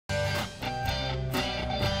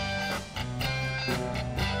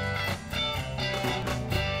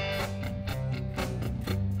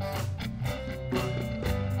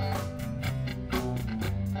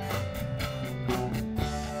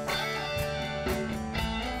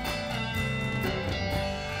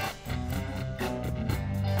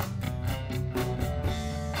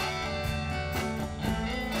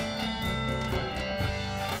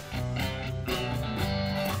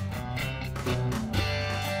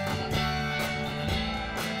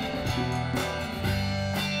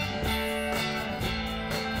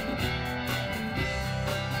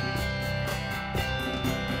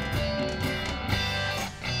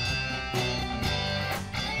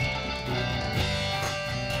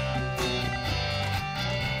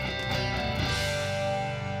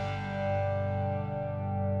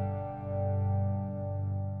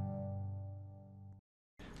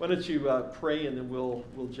Why don't you pray, and then we'll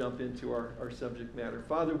jump into our subject matter.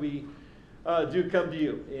 Father, we do come to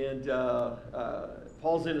you, and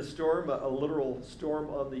Paul's in a storm, a literal storm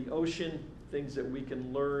on the ocean, things that we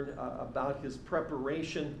can learn about his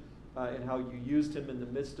preparation and how you used him in the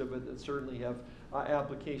midst of it that certainly have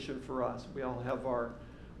application for us. We all have our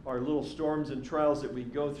little storms and trials that we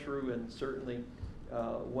go through, and certainly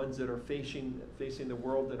ones that are facing the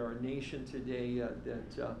world and our nation today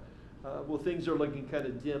well, things are looking kind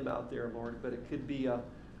of dim out there, Lord, but it could be a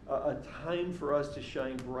time for us to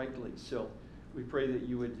shine brightly. So we pray that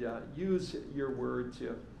you would use your word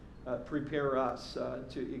to prepare us,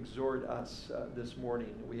 to exhort us this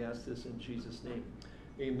morning. We ask this in Jesus' name.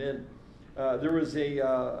 Amen. There was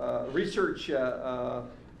a research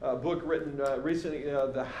book written recently,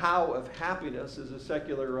 The How of Happiness, is a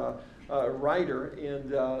secular writer, and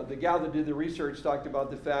the gal that did the research talked about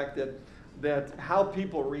the fact that how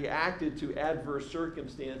people reacted to adverse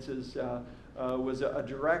circumstances was a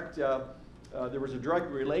direct, there was a direct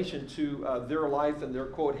relation to their life and their,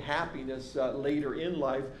 quote, happiness later in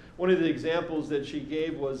life. One of the examples that she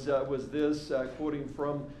gave was this, quoting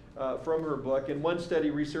from her book. In one study,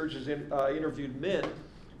 researchers interviewed men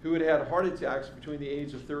who had had heart attacks between the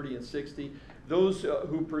age of 30 and 60, those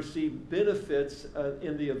who perceived benefits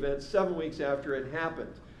in the event 7 weeks after it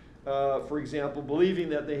happened. For example, believing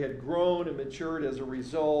that they had grown and matured as a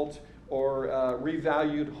result, or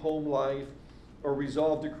revalued home life, or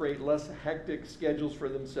resolved to create less hectic schedules for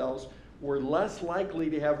themselves, were less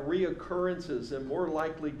likely to have reoccurrences and more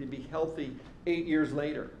likely to be healthy 8 years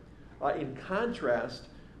later. In contrast,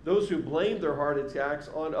 those who blamed their heart attacks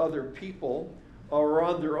on other people or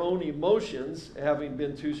on their own emotions, having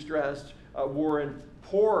been too stressed, were in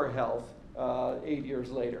poorer health 8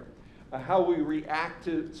 years later. How we react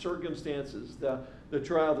to circumstances, the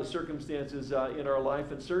trial, the circumstances in our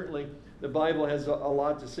life, and certainly the Bible has a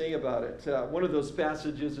lot to say about it. One of those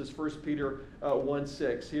passages is 1 Peter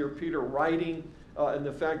 1:6. Here, Peter writing and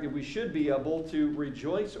the fact that we should be able to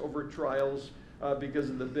rejoice over trials because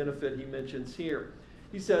of the benefit he mentions here.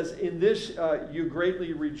 He says, "In this you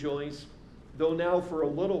greatly rejoice, though now for a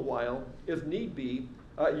little while, if need be,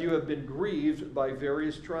 you have been grieved by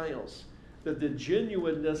various trials, that the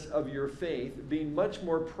genuineness of your faith, being much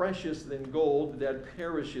more precious than gold that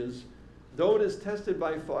perishes, though it is tested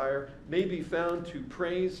by fire, may be found to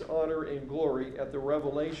praise, honor, and glory at the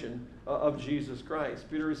revelation of Jesus Christ."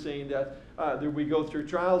 Peter is saying that we go through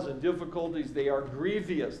trials and difficulties. They are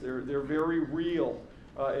grievous. They're very real.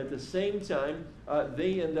 At the same time,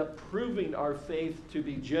 they end up proving our faith to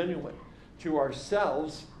be genuine to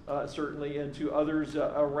ourselves, certainly, and to others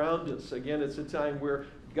around us. Again, it's a time where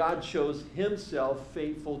God shows himself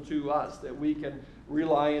faithful to us, that we can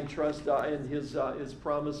rely and trust in his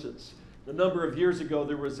promises. A number of years ago,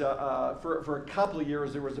 there was, for a couple of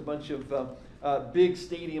years, there was a bunch of big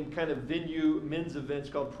stadium kind of venue men's events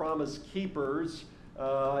called Promise Keepers,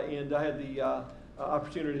 and I had the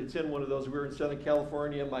opportunity to attend one of those. We were in Southern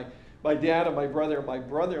California. My dad and my brother and my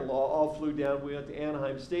brother-in-law all flew down. We went to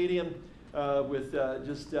Anaheim Stadium with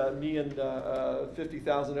just me and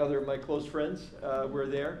 50,000 other of my close friends were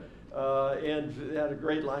there. And they had a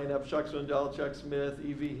great lineup: Chuck Swindoll, Chuck Smith,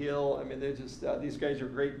 E.V. Hill. I mean, they're just, these guys are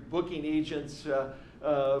great booking agents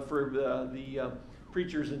for the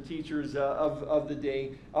preachers and teachers of the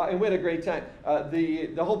day. And we had a great time.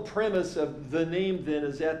 The whole premise of the name then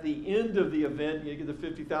is at the end of the event, you get the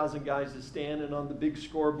 50,000 guys to stand, and on the big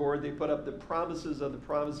scoreboard, they put up the promises of the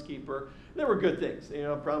Promise Keeper. They were good things,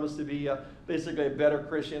 promise to be basically a better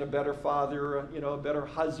Christian, a better father, a better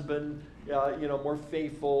husband, more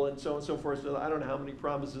faithful, and so on and so forth. So I don't know how many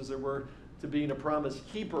promises there were to being a promise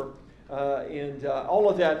keeper. And all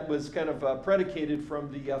of that was kind of predicated from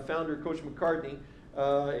the founder, Coach McCartney,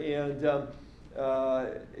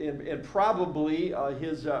 and probably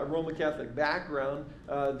his Roman Catholic background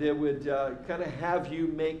that would kind of have you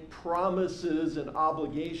make promises and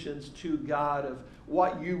obligations to God of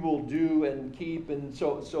what you will do and keep and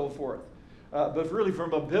so forth. But really,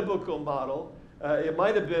 from a biblical model, it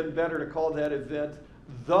might have been better to call that event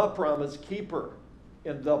the Promise Keeper.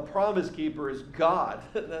 And the Promise Keeper is God,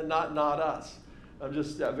 not us. I'm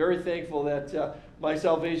just very thankful that my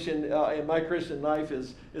salvation and my Christian life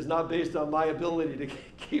is not based on my ability to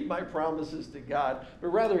keep my promises to God, but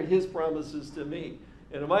rather his promises to me.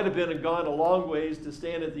 And it might have been gone a long ways to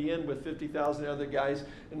stand at the end with 50,000 other guys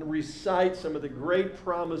and recite some of the great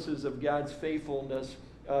promises of God's faithfulness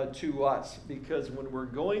to us. Because when we're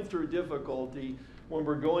going through difficulty, when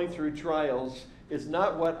we're going through trials, it's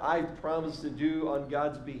not what I've promised to do on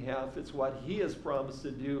God's behalf. It's what he has promised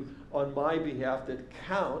to do on my behalf that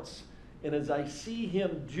counts. And as I see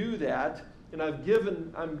him do that, and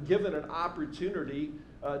I'm given an opportunity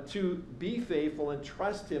to be faithful and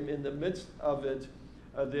trust him in the midst of it,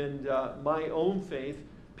 then my own faith,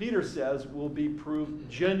 Peter says, will be proved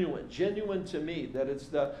genuine to me, that it's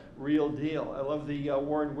the real deal. I love the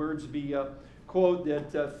Warren Wiersbe quote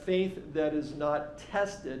that faith that is not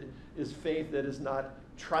tested is faith that is not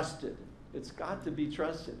trusted. It's got to be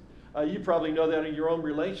trusted. You probably know that in your own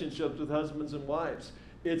relationships with husbands and wives.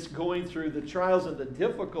 It's going through the trials and the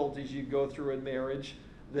difficulties you go through in marriage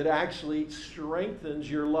that actually strengthens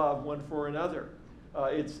your love one for another.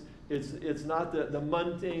 It's not the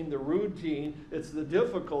mundane, the routine. It's the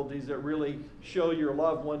difficulties that really show your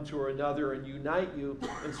love one to another and unite you.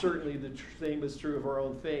 And certainly the same is true of our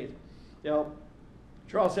own faith. Now,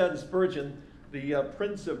 Charles Haddon Spurgeon, the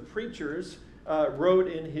Prince of Preachers, wrote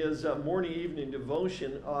in his morning evening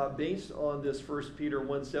devotion based on this 1 Peter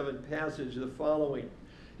 1:7 passage the following.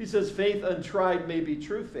 He says, faith untried may be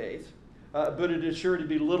true faith, but it is sure to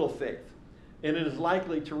be little faith, and it is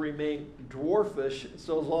likely to remain dwarfish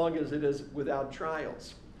so long as it is without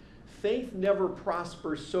trials. Faith never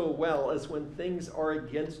prospers so well as when things are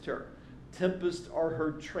against her. Tempests are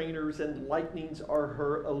her trainers and lightnings are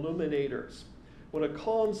her illuminators. When a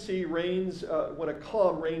calm reigns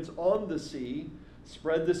on the sea,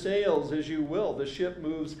 spread the sails as you will. The ship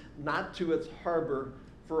moves not to its harbor,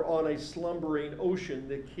 for on a slumbering ocean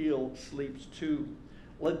the keel sleeps too.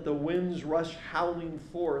 Let the winds rush howling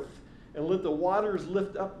forth, and let the waters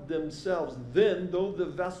lift up themselves. Then, though the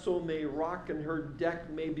vessel may rock and her deck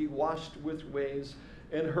may be washed with waves,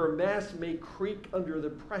 and her mast may creak under the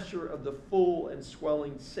pressure of the full and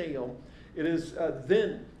swelling sail, it is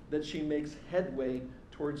then that she makes headway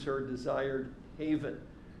towards her desired haven.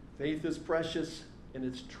 Faith is precious, and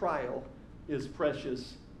its trial is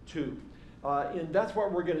precious too. And that's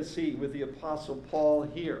what we're going to see with the Apostle Paul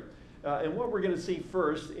here. And what we're going to see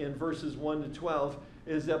first in verses 1 to 12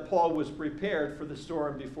 is that Paul was prepared for the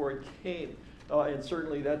storm before it came. And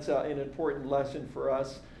certainly that's an important lesson for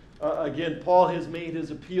us. Again, Paul has made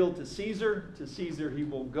his appeal to Caesar. To Caesar he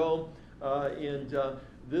will go.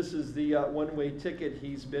 This is the one-way ticket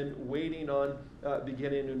he's been waiting on,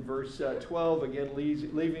 beginning in verse 12. Again,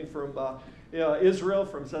 leaving from Israel,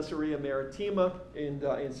 from Caesarea Maritima,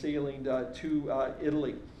 and sailing to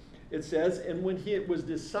Italy. It says, and when it was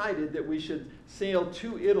decided that we should sail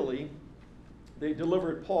to Italy, they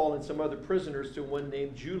delivered Paul and some other prisoners to one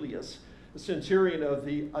named Julius, the centurion of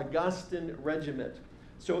the Augustan regiment.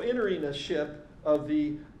 So entering a ship of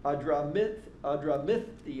the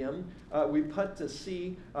Adramyttium, we put to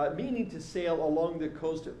sea, meaning to sail along the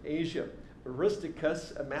coast of Asia.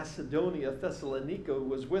 Aristarchus, a Macedonia, Thessalonica,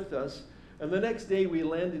 was with us, and the next day we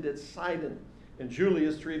landed at Sidon. And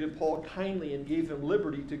Julius treated Paul kindly and gave him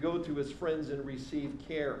liberty to go to his friends and receive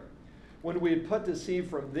care. When we had put to sea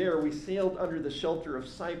from there, we sailed under the shelter of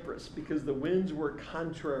Cyprus, because the winds were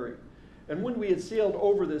contrary. And when we had sailed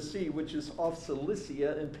over the sea, which is off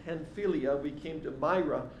Cilicia and Pamphylia, we came to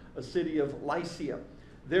Myra, a city of Lycia.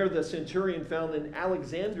 There the centurion found an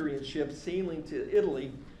Alexandrian ship sailing to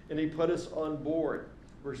Italy, and he put us on board.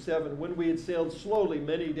 Verse 7, when we had sailed slowly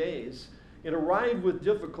many days, and arrived with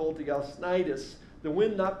difficulty at Cnidus, the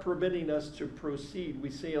wind not permitting us to proceed, we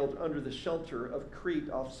sailed under the shelter of Crete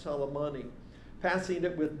off Salamone. Passing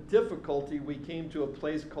it with difficulty, we came to a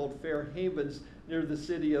place called Fair Havens near the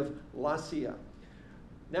city of Lasea.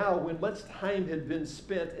 Now, when much time had been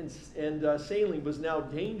spent and sailing was now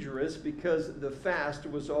dangerous because the fast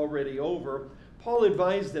was already over, Paul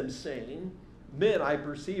advised them, saying, men, I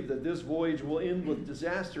perceive that this voyage will end with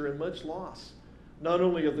disaster and much loss, not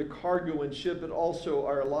only of the cargo and ship, but also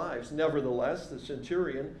our lives. Nevertheless, the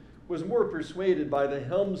centurion was more persuaded by the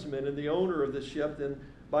helmsman and the owner of the ship than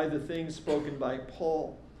by the things spoken by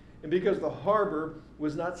Paul. And because the harbor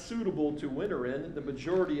was not suitable to winter in, the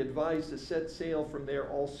majority advised to set sail from there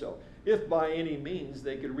also, if by any means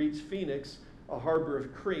they could reach Phoenix, a harbor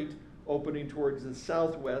of Crete, opening towards the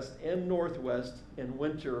southwest and northwest, and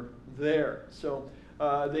winter there. So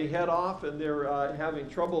they head off, and they're having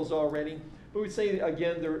troubles already. But we say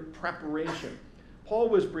again, their preparation. Paul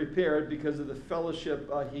was prepared because of the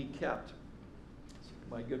fellowship he kept.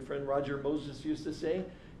 My good friend Roger Moses used to say,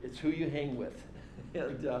 it's who you hang with.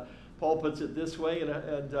 And Paul puts it this way in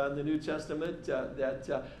the New Testament,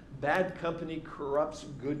 that bad company corrupts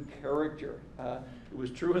good character. It was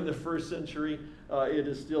true in the first century. It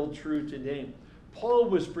is still true today. Paul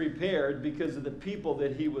was prepared because of the people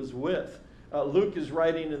that he was with. Luke is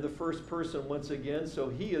writing in the first person once again, so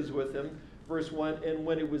he is with him. Verse 1, and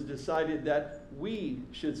when it was decided that we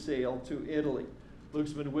should sail to Italy.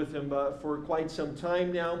 Luke's been with him for quite some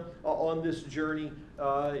time now on this journey,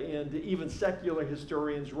 and even secular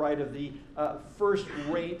historians write of the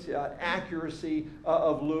first-rate accuracy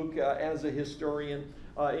of Luke as a historian,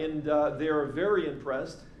 and they are very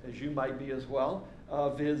impressed, as you might be as well,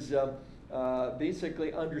 of his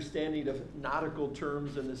basically understanding of nautical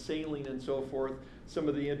terms and the sailing and so forth, some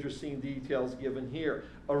of the interesting details given here.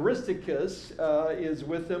 Aristarchus is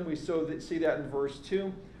with them. We see that in verse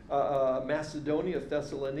 2. Macedonia,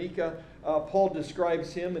 Thessalonica. Paul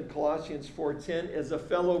describes him in Colossians 4:10 as a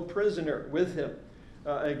fellow prisoner with him.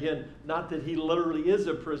 Again, not that he literally is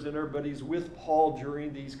a prisoner, but he's with Paul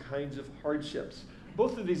during these kinds of hardships.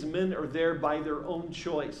 Both of these men are there by their own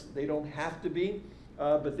choice. They don't have to be,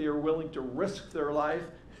 but they are willing to risk their life.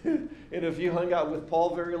 And if you hung out with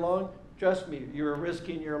Paul very long, trust me, you were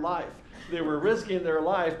risking your life. They were risking their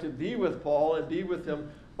life to be with Paul and be with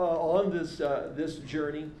him on this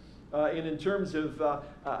journey. And in terms of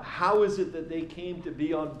how is it that they came to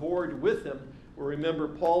be on board with him, well, remember,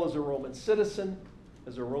 Paul is a Roman citizen.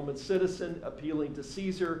 As a Roman citizen, appealing to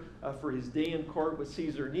Caesar for his day in court with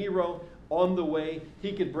Caesar Nero. On the way,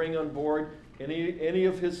 he could bring on board any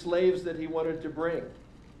of his slaves that he wanted to bring.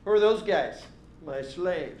 Who are those guys? My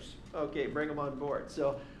slaves. Okay, bring them on board.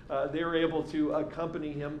 So they were able to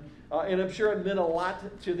accompany him. And I'm sure it meant a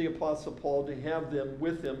lot to the Apostle Paul to have them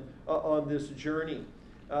with him on this journey.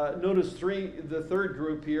 Notice the third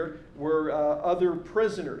group here were other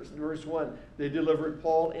prisoners. Verse 1, they delivered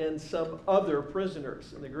Paul and some other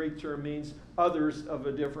prisoners. And the Greek term means others of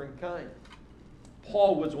a different kind.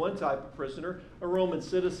 Paul was one type of prisoner, a Roman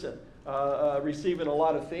citizen, receiving a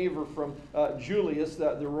lot of favor from Julius,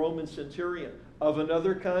 the Roman centurion. Of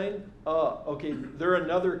another kind? Okay, they're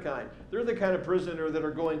another kind. They're the kind of prisoner that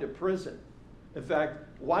are going to prison. In fact,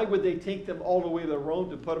 why would they take them all the way to Rome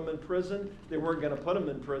to put them in prison? They weren't going to put them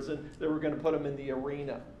in prison. They were going to put them in the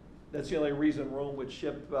arena. That's the only reason Rome would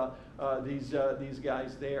ship these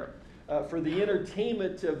guys there. For the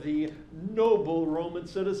entertainment of the noble Roman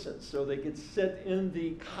citizens. So they could sit in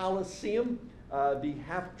the Colosseum, be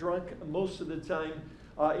half drunk most of the time,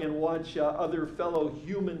 and watch other fellow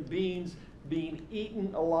human beings being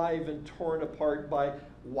eaten alive and torn apart by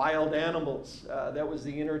wild animals. That was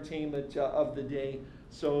the entertainment of the day,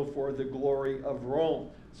 so for the glory of Rome.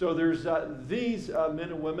 So there's these men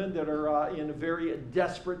and women that are in a very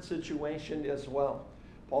desperate situation as well.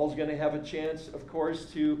 Paul's going to have a chance, of course,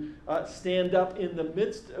 to stand up in the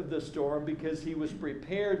midst of the storm because he was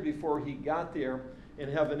prepared before he got there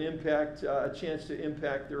and have an impact, a chance to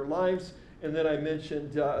impact their lives. And then I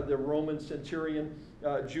mentioned the Roman centurion,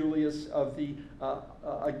 Julius of the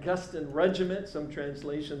Augustan regiment. Some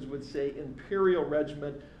translations would say imperial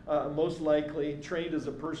regiment, most likely trained as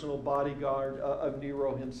a personal bodyguard of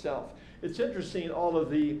Nero himself. It's interesting, all of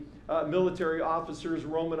the military officers,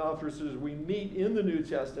 Roman officers we meet in the New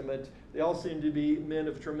Testament, they all seem to be men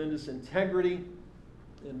of tremendous integrity,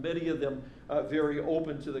 and many of them very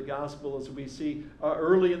open to the gospel, as we see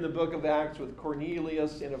early in the book of Acts with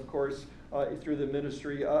Cornelius, and of course through the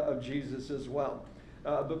ministry of Jesus as well.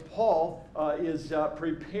 But Paul is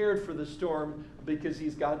prepared for the storm because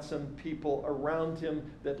he's got some people around him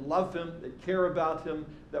that love him, that care about him,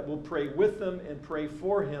 that will pray with him and pray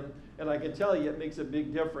for him. And I can tell you it makes a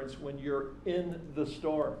big difference when you're in the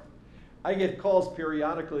storm. I get calls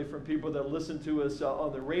periodically from people that listen to us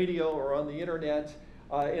on the radio or on the internet.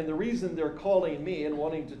 And the reason they're calling me and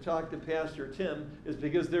wanting to talk to Pastor Tim is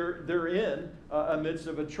because they're in amidst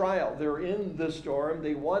of a trial. They're in the storm.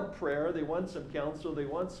 They want prayer. They want some counsel. They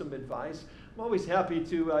want some advice. I'm always happy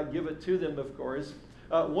to give it to them, of course.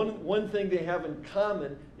 One thing they have in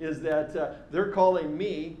common is that they're calling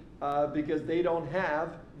me because they don't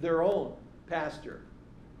have their own pastor.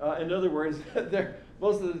 In other words,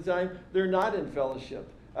 most of the time, they're not in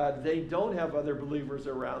fellowship. They don't have other believers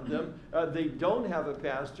around them. They don't have a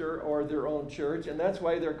pastor or their own church, and that's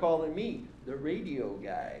why they're calling me the radio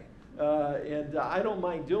guy. And I don't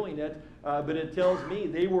mind doing it, but it tells me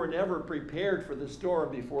they were never prepared for the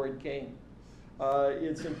storm before it came.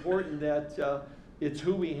 It's important that it's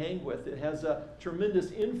who we hang with. It has a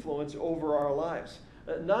tremendous influence over our lives.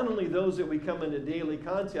 Not only those that we come into daily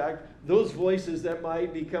contact, those voices that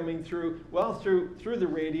might be coming through, well, through the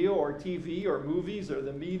radio or TV or movies or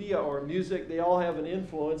the media or music, they all have an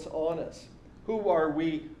influence on us. Who are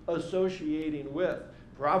we associating with?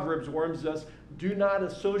 Proverbs warns us, do not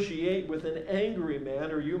associate with an angry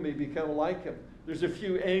man or you may become like him. There's a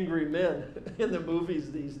few angry men in the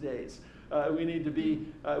movies these days. We need to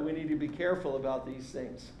be careful about these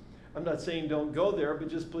things. I'm not saying don't go there, but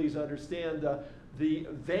just please understand the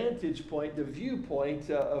vantage point, the viewpoint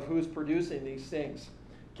of who's producing these things.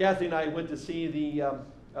 Kathy and I went to see the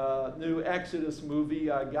new Exodus movie,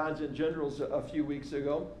 Gods and Generals, a few weeks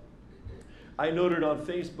ago. I noted on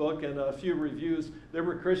Facebook and a few reviews, there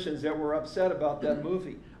were Christians that were upset about that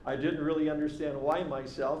movie. I didn't really understand why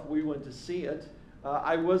myself. We went to see it.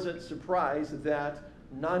 I wasn't surprised that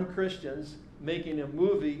non-Christians making a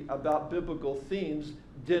movie about biblical themes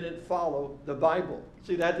didn't follow the Bible.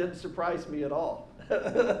 See, that didn't surprise me at all.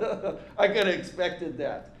 I could have expected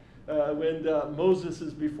that. When Moses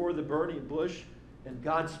is before the burning bush and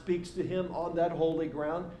God speaks to him on that holy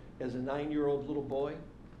ground as a 9-year-old little boy.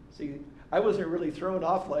 See, I wasn't really thrown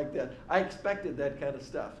off like that. I expected that kind of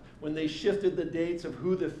stuff. When they shifted the dates of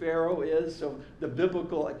who the Pharaoh is, so the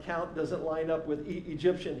biblical account doesn't line up with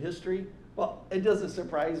Egyptian history, well, it doesn't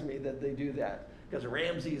surprise me that they do that, because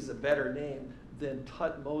Ramses is a better name than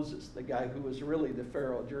Tutmosis, the guy who was really the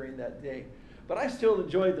Pharaoh during that day. But I still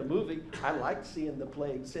enjoyed the movie. I liked seeing the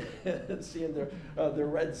plagues, seeing the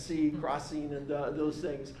Red Sea crossing and those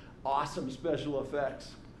things. Awesome special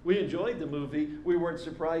effects. We enjoyed the movie. We weren't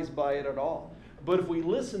surprised by it at all. But if we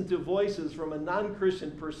listen to voices from a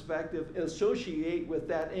non-Christian perspective, associate with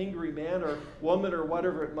that angry man or woman or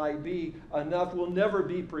whatever it might be enough, we'll never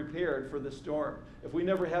be prepared for the storm. If we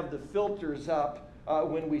never have the filters up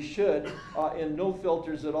when we should, and no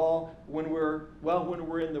filters at all when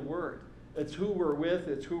we're in the Word. It's who we're with,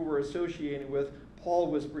 it's who we're associating with. Paul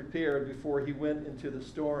was prepared before he went into the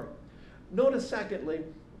storm. Notice, secondly,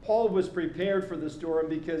 Paul was prepared for the storm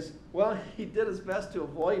because, well, he did his best to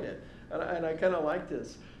avoid it. And I kind of like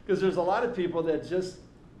this, because there's a lot of people that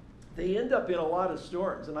they end up in a lot of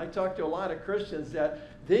storms. And I talk to a lot of Christians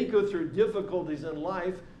that they go through difficulties in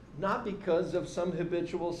life, not because of some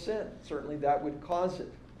habitual sin. Certainly that would cause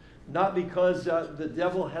it. Not because the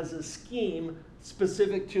devil has a scheme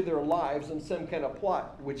specific to their lives and some kind of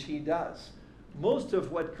plot, which he does. Most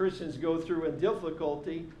of what Christians go through in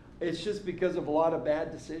difficulty, it's just because of a lot of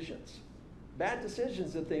bad decisions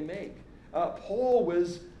that they make. Paul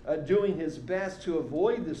was doing his best to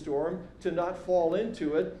avoid the storm, to not fall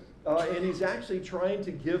into it, and he's actually trying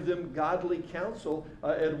to give them godly counsel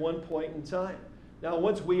at one point in time. Now,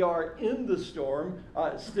 once we are in the storm,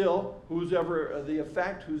 still, whoever the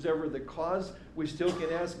effect, whoever the cause, we still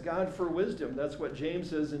can ask God for wisdom. That's what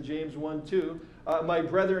James says in James 1:2. My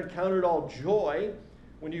brethren, count it all joy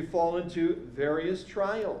when you fall into various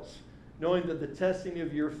trials, knowing that the testing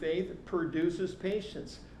of your faith produces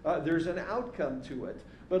patience. There's an outcome to it.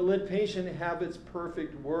 But let patience have its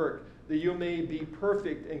perfect work, that you may be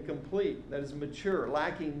perfect and complete, that is mature,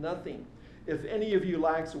 lacking nothing. If any of you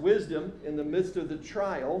lacks wisdom in the midst of the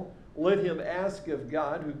trial, let him ask of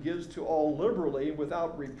God, who gives to all liberally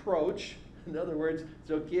without reproach. In other words, it's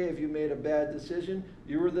okay if you made a bad decision.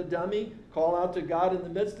 You were the dummy. Call out to God in the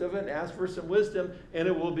midst of it and ask for some wisdom, and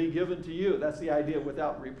it will be given to you. That's the idea,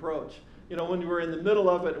 without reproach. You know, when we're in the middle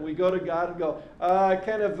of it and we go to God and go, I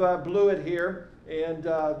kind of blew it here, and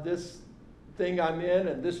this thing I'm in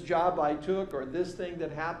and this job I took or this thing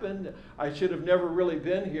that happened, I should have never really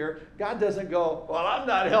been here. God doesn't go, well, I'm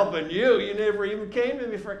not helping you. You never even came to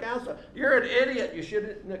me for counsel. You're an idiot. You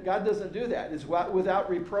shouldn't. God doesn't do that. It's without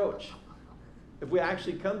reproach. If we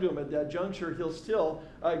actually come to him at that juncture, he'll still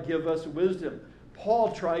give us wisdom.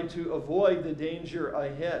 Paul tried to avoid the danger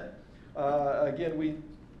ahead. Again, we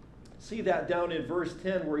see that down in verse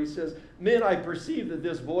 10 where he says, men, I perceive that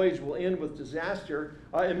this voyage will end with disaster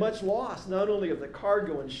and much loss, not only of the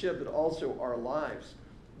cargo and ship, but also our lives.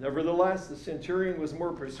 Nevertheless, the centurion was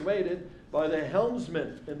more persuaded by the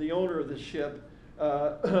helmsman and the owner of the ship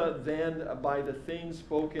than by the things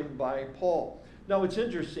spoken by Paul. Now, it's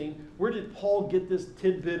interesting. Where did Paul get this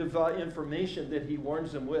tidbit of information that he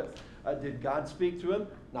warns them with? Did God speak to him?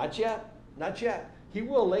 Not yet. Not yet. He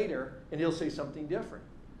will later, and he'll say something different.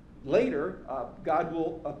 Later, God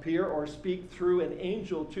will appear or speak through an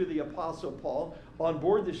angel to the Apostle Paul on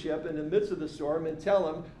board the ship in the midst of the storm and tell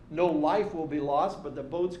him no life will be lost, but the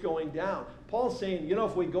boat's going down. Paul's saying, you know,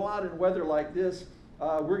 if we go out in weather like this,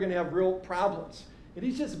 we're going to have real problems. And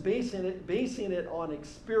he's just basing it on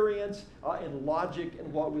experience and logic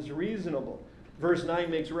and what was reasonable. Verse 9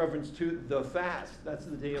 makes reference to the fast. That's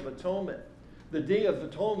the Day of Atonement. The Day of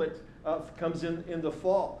Atonement comes in the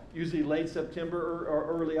fall, usually late September or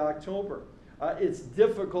early October. It's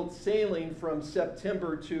difficult sailing from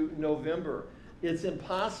September to November. It's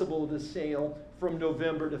impossible to sail from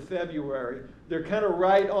November to February. They're kind of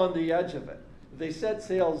right on the edge of it. If they set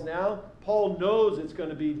sails now, Paul knows it's going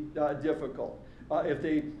to be difficult. If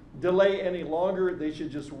they delay any longer, they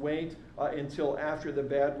should just wait until after the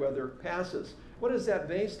bad weather passes. What is that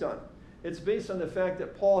based on? It's based on the fact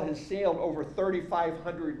that Paul has sailed over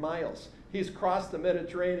 3,500 miles. He's crossed the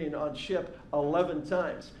Mediterranean on ship 11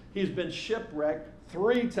 times. He's been shipwrecked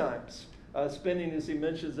 3 times, spending, as he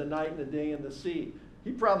mentions, a night and a day in the sea.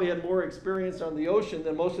 He probably had more experience on the ocean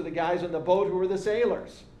than most of the guys on the boat who were the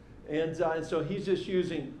sailors. And so he's just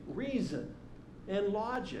using reason and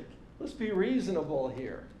logic. Let's be reasonable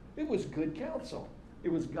here. It was good counsel.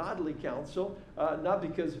 It was godly counsel, not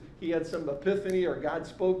because he had some epiphany or God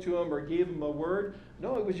spoke to him or gave him a word.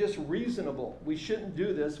 No, it was just reasonable. We shouldn't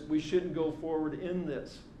do this. We shouldn't go forward in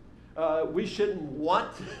this. We shouldn't want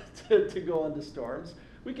to go into storms.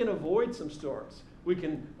 We can avoid some storms. We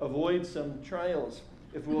can avoid some trials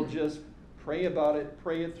if we'll just pray about it,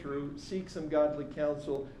 pray it through, seek some godly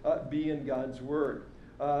counsel, be in God's word.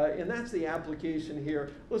 And that's the application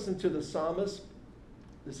here. Listen to the psalmist.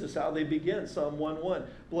 This is how they begin, Psalm 1:1.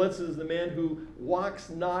 Blessed is the man who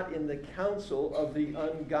walks not in the counsel of the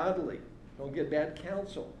ungodly. Don't get bad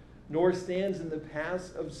counsel. Nor stands in the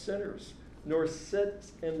paths of sinners, nor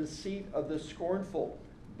sits in the seat of the scornful.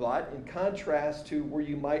 But in contrast to where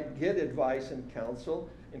you might get advice and counsel,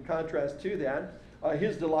 in contrast to that,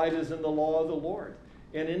 his delight is in the law of the Lord.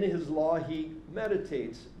 And in his law he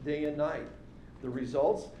meditates day and night. The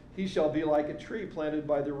results, he shall be like a tree planted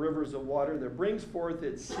by the rivers of water that brings forth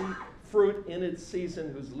its fruit in its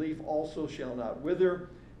season, whose leaf also shall not wither,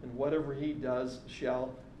 and whatever he does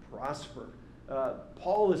shall prosper.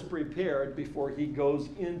 Paul is prepared before he goes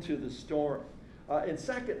into the storm. And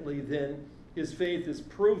secondly, then, his faith is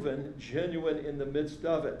proven genuine in the midst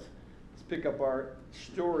of it. Let's pick up our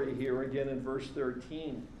story here again in verse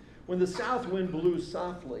 13. When the south wind blew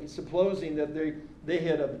softly, supposing that they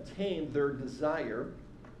had obtained their desire,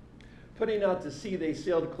 putting out to sea, they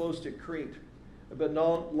sailed close to Crete. But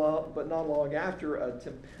not long after, a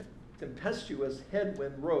tempestuous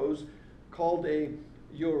headwind rose, called a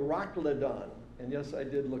Euroclydon. And yes, I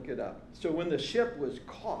did look it up. So when the ship was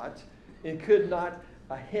caught and could not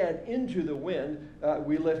head into the wind,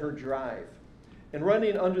 we let her drive. And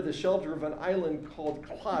running under the shelter of an island called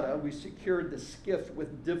Clauda, we secured the skiff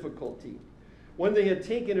with difficulty. When they had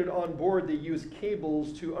taken it on board, they used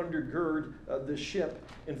cables to undergird the ship,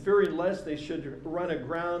 and fearing lest they should run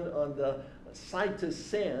aground on the Cytus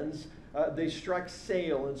sands, they struck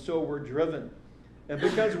sail and so were driven. And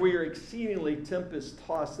because we are exceedingly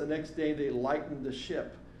tempest-tossed, the next day they lightened the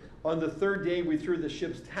ship. On the 3rd day we threw the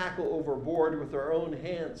ship's tackle overboard with our own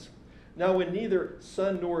hands. Now when neither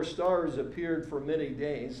sun nor stars appeared for many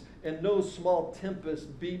days, and no small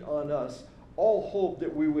tempest beat on us, all hope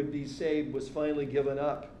that we would be saved was finally given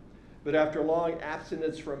up. But after long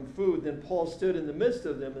abstinence from food, then Paul stood in the midst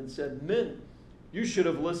of them and said, Men, you should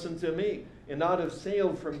have listened to me, and not have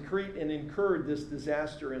sailed from Crete and incurred this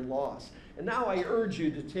disaster and loss. And now I urge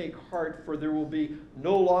you to take heart, for there will be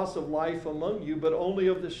no loss of life among you, but only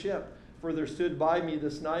of the ship. For there stood by me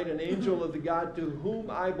this night an angel of the God to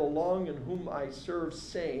whom I belong and whom I serve,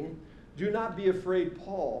 saying, Do not be afraid,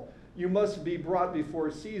 Paul. You must be brought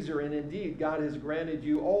before Caesar, and indeed God has granted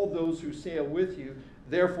you all those who sail with you.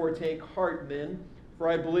 Therefore take heart, men, for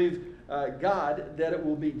I believe God that it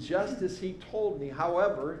will be just as he told me.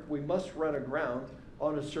 However, we must run aground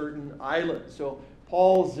on a certain island. So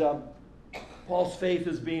Paul's faith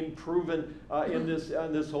is being proven in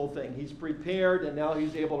this whole thing. He's prepared, and now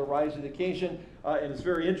he's able to rise to the occasion. And it's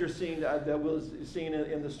very interesting that we'll see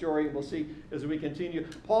in the story. We'll see as we continue.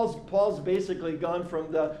 Paul's basically gone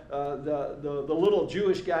from the little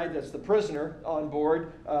Jewish guy that's the prisoner on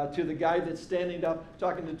board to the guy that's standing up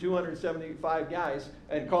talking to 275 guys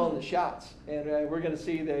and calling the shots. And we're going to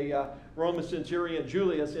see the Roman centurion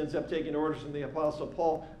Julius ends up taking orders from the Apostle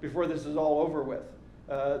Paul before this is all over with.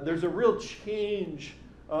 There's a real change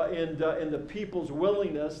in the people's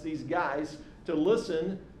willingness, these guys, to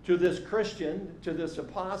listen to this Christian, to this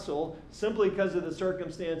apostle, simply because of the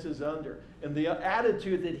circumstances under and the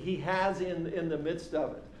attitude that he has in the midst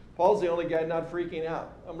of it. Paul's the only guy not freaking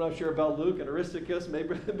out. I'm not sure about Luke and Aristarchus.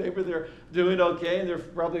 Maybe they're doing okay, and they're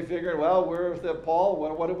probably figuring, well, we're with Paul.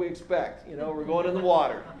 What do we expect? You know, we're going in the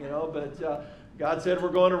water. You know, but God said we're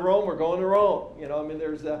going to Rome. We're going to Rome. You know, I mean,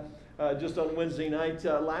 there's just on Wednesday night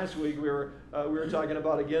last week, we were talking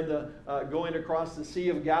about again going across the Sea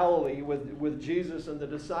of Galilee with Jesus and the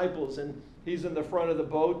disciples, and he's in the front of the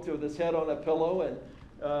boat with his head on a pillow, and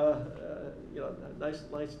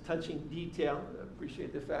nice touching detail. I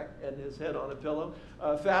appreciate the fact, and his head on a pillow,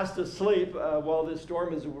 fast asleep while this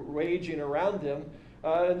storm is raging around them,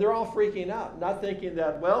 and they're all freaking out, not thinking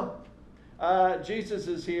that, well, Jesus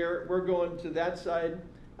is here. We're going to that side.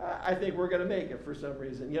 I think we're going to make it for some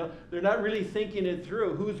reason. You know, they're not really thinking it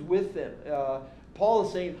through. Who's with them? Paul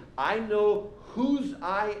is saying, I know whose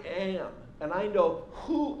I am, and I know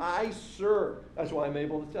who I serve. That's why I'm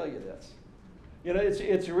able to tell you this. You know,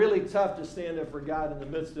 it's really tough to stand up for God in the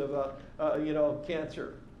midst of,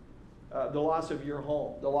 cancer, the loss of your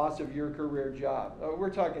home, the loss of your career job. We're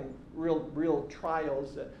talking real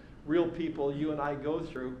trials that real people you and I go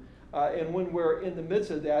through. And when we're in the midst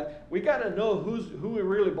of that, we got to know who we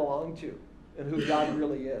really belong to and who God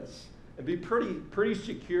really is, and be pretty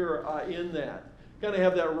secure in that. Kind of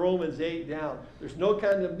have that Romans 8 down. There's no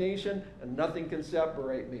condemnation, and nothing can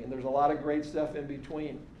separate me. And there's a lot of great stuff in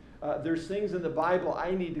between. There's things in the Bible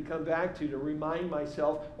I need to come back to remind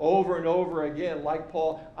myself over and over again. Like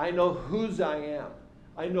Paul, I know whose I am.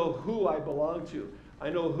 I know who I belong to.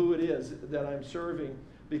 I know who it is that I'm serving.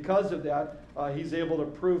 Because of that, he's able to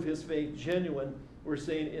prove his faith genuine, we're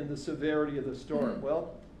saying, in the severity of the storm.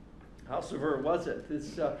 Well, how severe was it?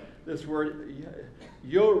 This word,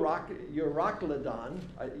 Eurakladon,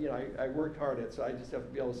 I worked hard at it, so I just have to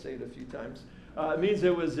be able to say it a few times. It means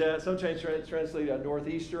it was sometimes translated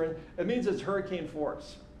northeastern. It means it's hurricane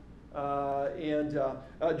force.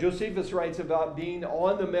 Josephus writes about being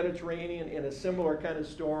on the Mediterranean in a similar kind of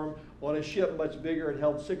storm on a ship much bigger. It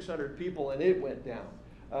held 600 people, and it went down.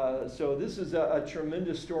 So this is a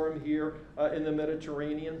tremendous storm here in the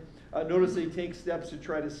Mediterranean. Notice they take steps to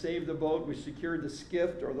try to save the boat. We secured the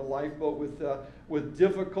skiff or the lifeboat with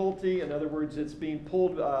difficulty. In other words, it's being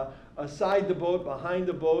pulled aside the boat, behind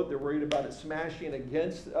the boat. They're worried about it smashing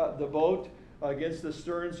against the boat, against the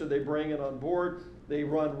stern, so they bring it on board. They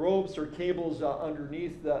run ropes or cables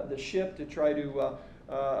underneath the ship to try to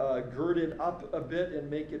gird it up a bit and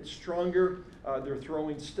make it stronger. They're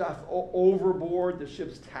throwing stuff overboard, the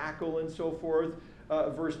ship's tackle and so forth.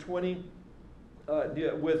 Verse 20,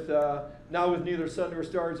 now with neither sun nor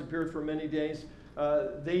stars appeared for many days.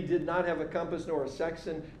 They did not have a compass nor a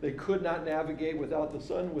sextant. They could not navigate without the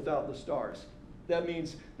sun, without the stars. That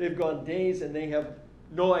means they've gone days and they have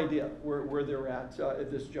no idea where they're at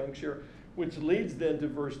this juncture, which leads then to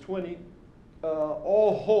verse 20.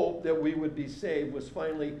 All hope that we would be saved was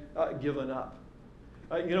finally given up.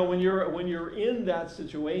 When you're in that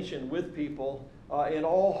situation with people, and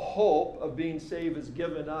all hope of being saved is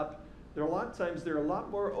given up, there are a lot of times they're a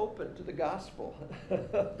lot more open to the gospel.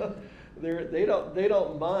 They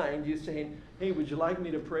don't mind you saying, "Hey, would you like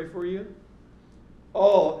me to pray for you?"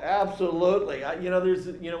 Oh, absolutely.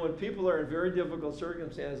 When people are in very difficult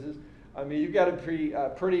circumstances, I mean, you've got to be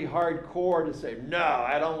pretty hardcore to say, "No,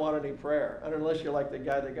 I don't want any prayer." And unless you're like the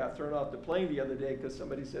guy that got thrown off the plane the other day because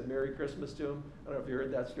somebody said Merry Christmas to him. I don't know if you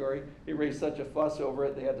heard that story. He raised such a fuss over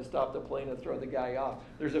it, they had to stop the plane and throw the guy off.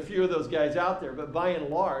 There's a few of those guys out there, but by and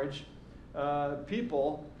large,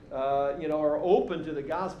 people are open to the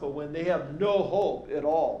gospel when they have no hope at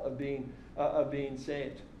all of being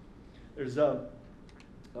saved. There's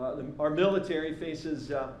our military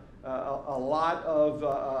faces a lot of,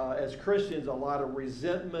 as Christians, a lot of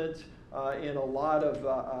resentment and a lot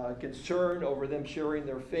of concern over them sharing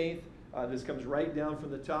their faith. This comes right down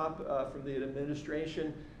from the top, from the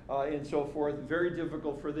administration and so forth. Very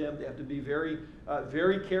difficult for them. They have to be very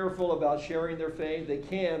careful about sharing their faith. They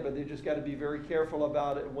can, but they just got to be very careful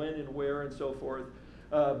about it, when and where and so forth.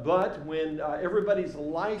 But when everybody's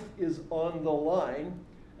life is on the line,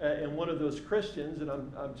 and one of those Christians, and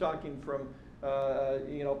I'm talking from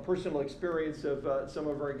personal experience of some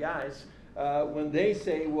of our guys, when they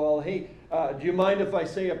say, "Well, hey, do you mind if I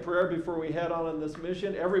say a prayer before we head on this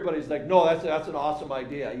mission?" Everybody's like, "No, that's an awesome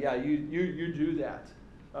idea. Yeah, you do that."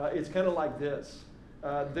 It's kind of like this.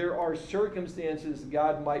 There are circumstances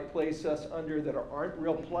God might place us under that aren't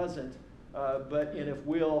real pleasant, and if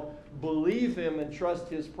we'll believe Him and trust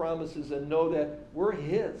His promises and know that we're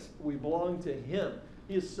His, we belong to Him.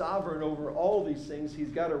 He is sovereign over all these things. He's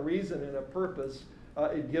got a reason and a purpose.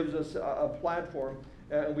 It gives us a platform,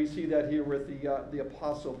 and we see that here with the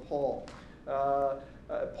Apostle Paul.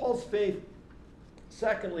 Paul's faith,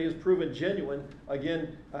 secondly, is proven genuine.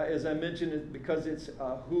 Again, as I mentioned, because it's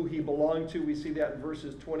who he belonged to. We see that in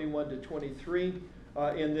verses 21 to 23.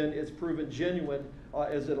 And then it's proven genuine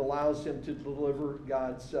as it allows him to deliver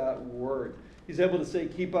God's word. He's able to say,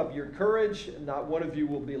 "Keep up your courage. Not one of you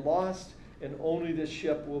will be lost, and only this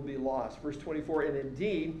ship will be lost." Verse 24, "And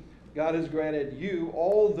indeed, God has granted you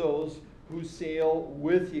all those who sail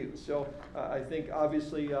with you." So I think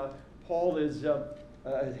obviously Paul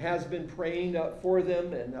has been praying for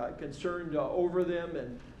them and concerned over them,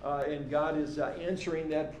 and God is answering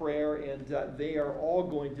that prayer, and they are all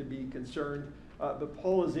going to be concerned. But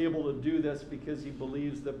Paul is able to do this because he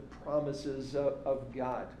believes the promises of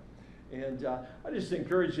God. And I just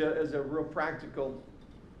encourage you, as a real practical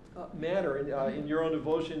matter in your own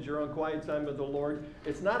devotions, your own quiet time with the Lord,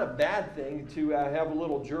 it's not a bad thing to have a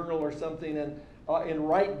little journal or something and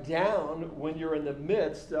write down when you're in the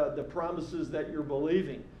midst the promises that you're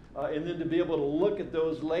believing. And then to be able to look at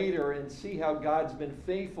those later and see how God's been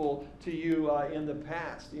faithful to you in the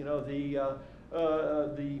past. You know, the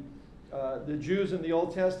Jews in the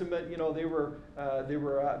Old Testament, you know, they were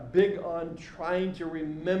big on trying to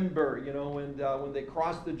remember. You know, when they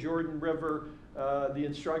crossed the Jordan River, the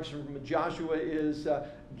instruction from Joshua is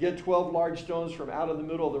get 12 large stones from out of the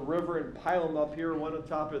middle of the river and pile them up here, one on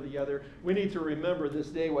top of the other. We need to remember this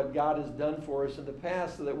day what God has done for us in the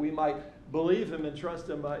past, so that we might believe Him and trust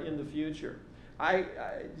Him in the future.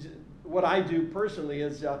 What I do personally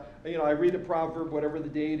is, you know, I read a proverb, whatever the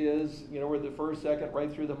date is, you know, or the first, second, right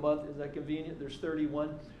through the month. Is that convenient? There's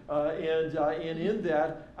 31. And in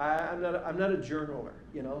that, I'm not a journaler.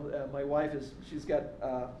 You know, my wife she's got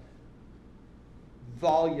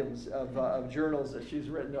volumes of journals that she's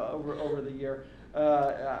written over the year.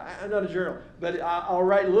 I'm not a journal, but I'll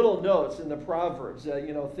write little notes in the Proverbs,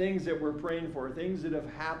 you know, things that we're praying for, things that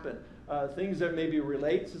have happened, things that maybe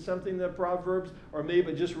relate to something in the Proverbs, or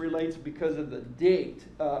maybe just relates because of the date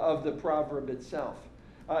of the proverb itself.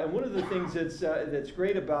 And one of the things that's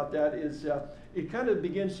great about that is it kind of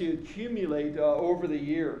begins to accumulate over the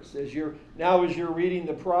years. As you're reading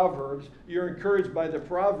the Proverbs, you're encouraged by the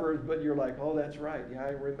Proverbs, but you're like, oh, that's right. Yeah, I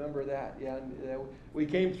remember that. Yeah, and we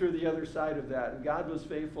came through the other side of that, and God was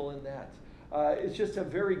faithful in that. It's just a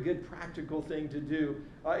very good practical thing to do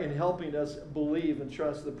in helping us believe and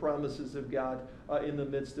trust the promises of God in the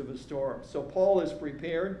midst of a storm. So Paul is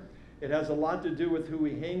prepared. It has a lot to do with who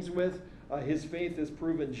he hangs with. His faith is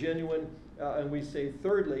proven genuine. And we say,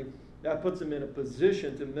 thirdly, that puts him in a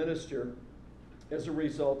position to minister as a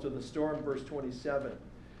result of the storm, verse 27.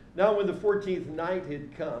 Now when the 14th night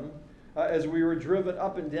had come, as we were driven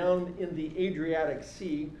up and down in the Adriatic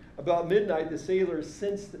Sea, about midnight the sailors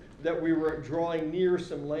sensed that we were drawing near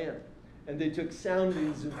some land. And they took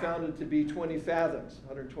soundings and found it to be 20 fathoms,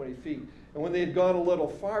 120 feet. And when they had gone a little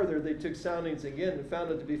farther, they took soundings again and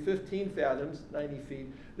found it to be 15 fathoms, 90 feet.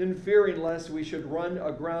 Then fearing lest we should run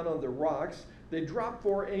aground on the rocks, they dropped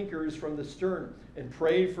 4 anchors from the stern and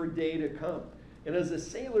prayed for day to come. And as the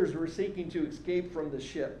sailors were seeking to escape from the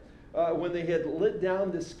ship, when they had let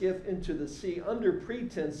down the skiff into the sea, under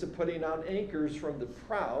pretense of putting out anchors from the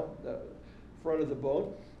prow, the front of the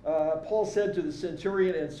boat, Paul said to the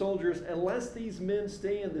centurion and soldiers, unless these men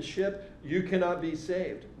stay in the ship, you cannot be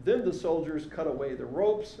saved. Then the soldiers cut away the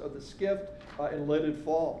ropes of the skiff and let it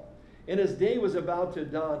fall. And as day was about to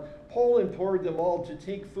dawn, Paul implored them all to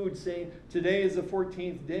take food, saying, today is the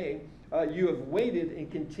 14th day. You have waited and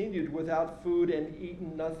continued without food and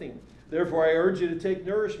eaten nothing. Therefore I urge you to take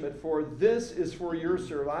nourishment, for this is for your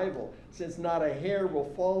survival, since not a hair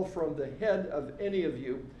will fall from the head of any of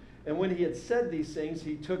you. And when he had said these things,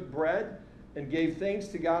 he took bread and gave thanks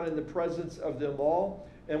to God in the presence of them all.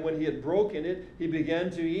 And when he had broken it, he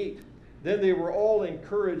began to eat. Then they were all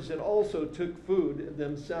encouraged and also took food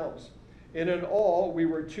themselves. And in all, we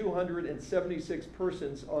were 276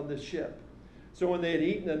 persons on the ship. So when they had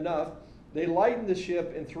eaten enough, they lightened the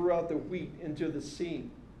ship and threw out the wheat into the sea.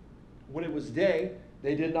 When it was day,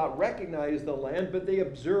 they did not recognize the land, but they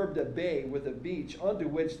observed a bay with a beach, onto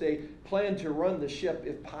which they planned to run the ship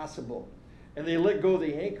if possible. And they let go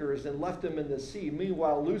the anchors and left them in the sea.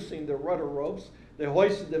 Meanwhile, loosing the rudder ropes, they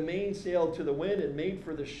hoisted the mainsail to the wind and made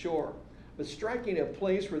for the shore. But striking a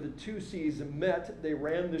place where the two seas met, they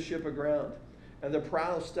ran the ship aground. And the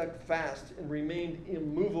prow stuck fast and remained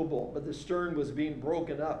immovable, but the stern was being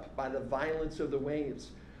broken up by the violence of the waves.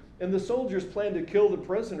 And the soldiers planned to kill the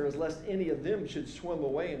prisoners, lest any of them should swim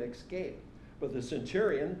away and escape. But the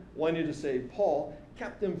centurion, wanting to save Paul,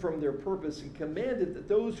 kept them from their purpose and commanded that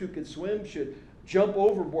those who could swim should jump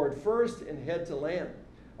overboard first and head to land.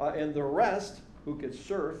 And the rest, who could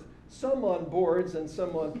surf, some on boards and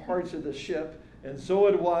some on parts of the ship. And so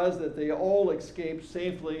it was that they all escaped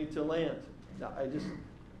safely to land. Now,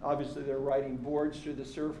 obviously they're riding boards through the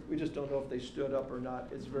surf. We just don't know if they stood up or not.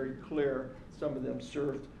 It's very clear some of them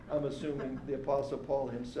surfed. I'm assuming the Apostle Paul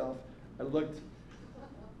himself. I looked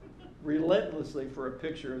relentlessly for a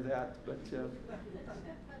picture of that, but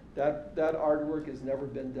that artwork has never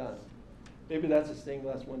been done. Maybe that's a stained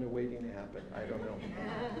glass window waiting to happen. I don't know.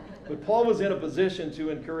 But Paul was in a position to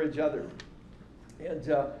encourage others. And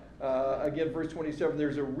again, verse 27,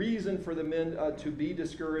 there's a reason for the men to be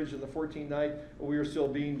discouraged. In the 14th night, we are still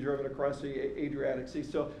being driven across the Adriatic Sea.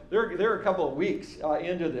 So they're a couple of weeks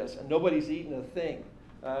into this, and nobody's eaten a thing.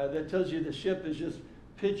 That tells you the ship is just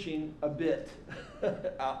pitching a bit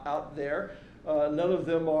out there. None of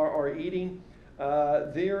them are eating.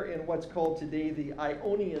 They're in what's called today the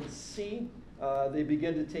Ionian Sea. They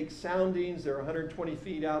begin to take soundings. They're 120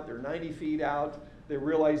 feet out. They're 90 feet out. They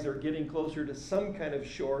realize they're getting closer to some kind of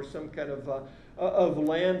shore, some kind of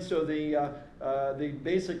land. So they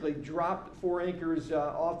basically drop 4 anchors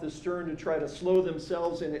off the stern to try to slow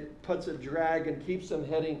themselves, and it puts a drag and keeps them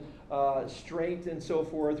heading straight and so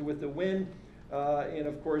forth with the wind. And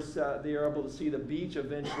of course, they are able to see the beach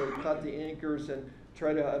eventually, cut the anchors, and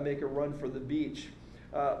try to make a run for the beach.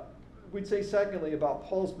 We'd say secondly about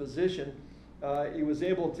Paul's position, he was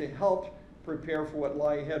able to help prepare for what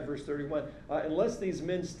lie ahead, verse 31. Unless these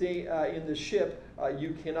men stay in the ship,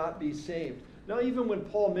 you cannot be saved. Now, even when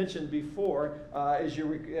Paul mentioned before, as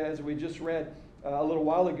we just read a little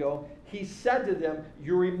while ago, he said to them,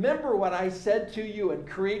 you remember what I said to you and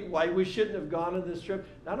create why we shouldn't have gone on this trip?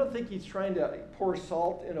 Now, I don't think he's trying to pour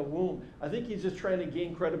salt in a wound. I think he's just trying to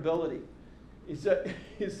gain credibility. He's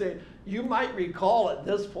saying, you might recall at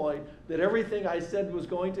this point that everything I said was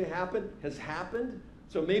going to happen has happened.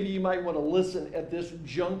 So maybe you might want to listen at this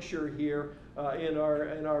juncture here in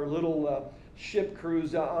our little ship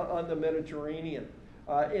cruise on the Mediterranean.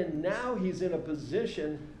 And now he's in a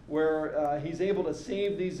position where he's able to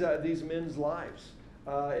save these men's lives.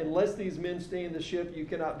 Unless these men stay in the ship, you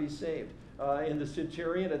cannot be saved. And the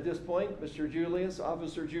centurion at this point, Mr. Julius,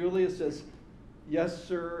 Officer Julius, says, yes,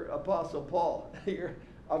 sir, Apostle Paul.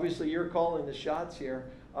 Obviously, you're calling the shots here,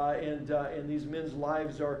 and these men's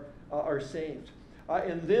lives are saved.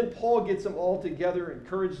 And then Paul gets them all together,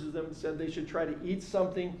 encourages them, said they should try to eat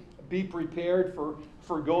something, be prepared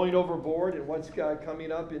for going overboard and what's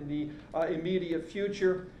coming up in the immediate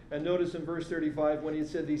future. And notice in verse 35, when he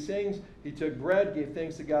said these things, he took bread, gave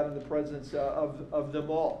thanks to God in the presence of them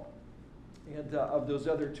all. And of those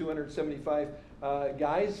other 275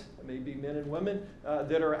 guys, maybe men and women,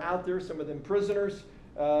 that are out there, some of them prisoners,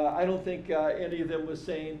 I don't think any of them was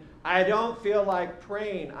saying, I don't feel like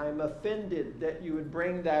praying. I'm offended that you would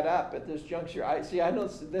bring that up at this juncture.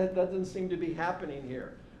 That doesn't seem to be happening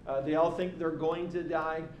here. They all think they're going to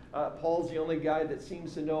die. Paul's the only guy that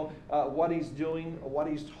seems to know what he's doing, what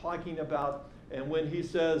he's talking about. And when he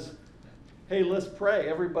says, hey, let's pray,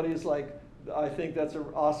 everybody's like, I think that's an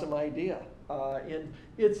awesome idea. And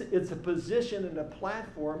it's a position and a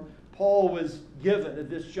platform Paul was given at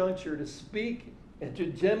this juncture to speak and to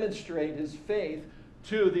demonstrate his faith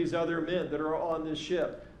to these other men that are on this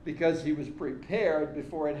ship, because he was prepared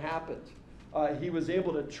before it happened. He was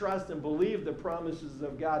able to trust and believe the promises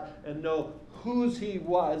of God and know whose he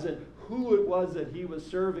was and who it was that he was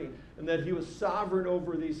serving, and that he was sovereign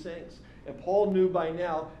over these things. And Paul knew by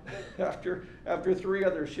now, after 3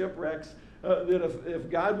 other shipwrecks, that if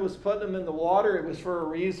God was putting them in the water, it was for a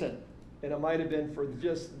reason. And it might have been for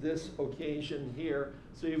just this occasion here.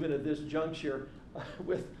 So even at this juncture,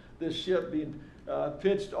 with this ship being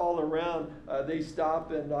pitched all around, they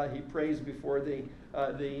stop and he prays before they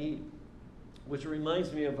eat. Which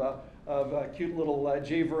reminds me of a cute little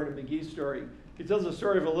J. Vernon McGee story. He tells a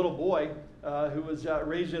story of a little boy who was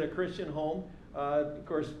raised in a Christian home. Of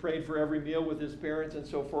course, prayed for every meal with his parents and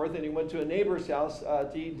so forth. And he went to a neighbor's house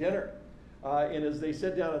to eat dinner. And as they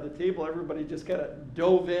sat down at the table, everybody just kind of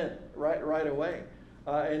dove in right away.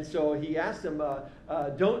 And so he asked them,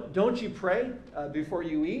 don't you pray before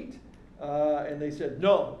you eat? And they said,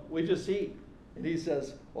 no, we just eat. And he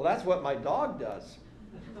says, well, that's what my dog does.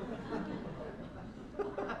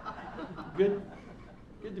 Good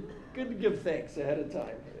to give thanks ahead of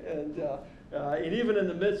time. And even in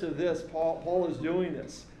the midst of this, Paul is doing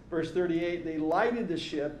this. Verse 38, they lighted the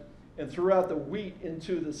ship and threw out the wheat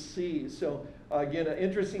into the sea. So again, an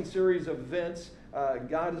interesting series of events.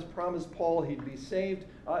 God has promised Paul he'd be saved,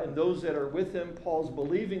 and those that are with him, Paul's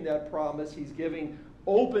believing that promise. He's giving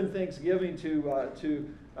open thanksgiving to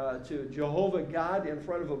Jehovah God in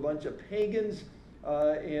front of a bunch of pagans.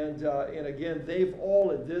 And again, they've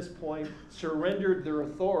all at this point surrendered their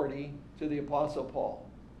authority to the Apostle Paul.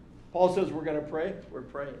 Paul says, we're going to pray. We're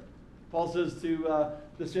praying. Paul says to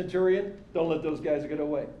the centurion, don't let those guys get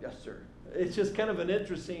away. Yes, sir. It's just kind of an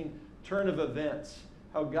interesting turn of events,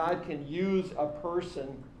 how God can use a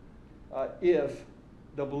person if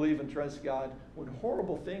they'll believe and trust God when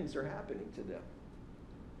horrible things are happening to them.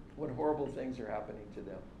 When horrible things are happening to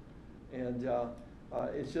them. And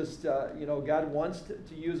it's just, God wants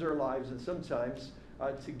to use our lives, and sometimes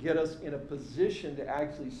to get us in a position to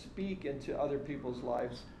actually speak into other people's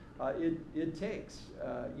lives. It takes,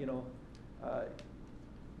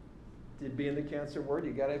 to be in the cancer ward,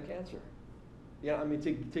 you got to have cancer.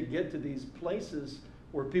 To get to these places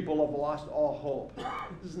where people have lost all hope.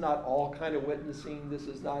 This is not all kind of witnessing. This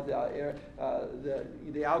is not the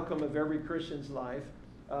outcome of every Christian's life.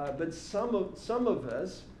 But some of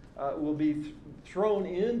us will be thrown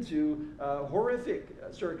into horrific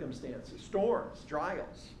circumstances, storms,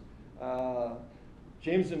 trials.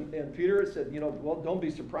 James and Peter said, well, don't be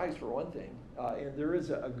surprised for one thing. And there is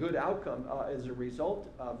a good outcome as a result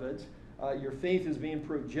of it. Your faith is being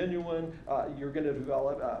proved genuine. You're going to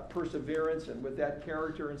develop perseverance and with that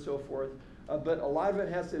character and so forth. But a lot of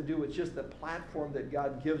it has to do with just the platform that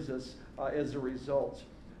God gives us as a result.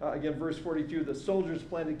 Again, verse 42, the soldiers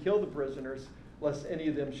planned to kill the prisoners, lest any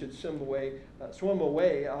of them should swim away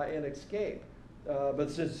and escape.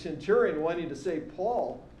 But the centurion, wanting to save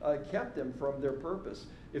Paul, kept them from their purpose.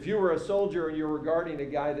 If you were a soldier and you were guarding a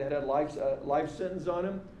guy that had life sentence on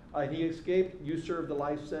him, and he escaped, you served the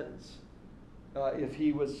life sentence. If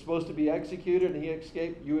he was supposed to be executed and he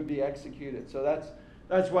escaped, you would be executed. So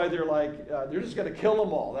that's why they're like, they're just going to kill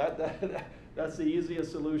them all. That's the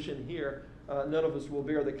easiest solution here. None of us will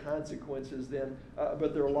bear the consequences then,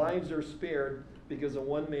 but their lives are spared because of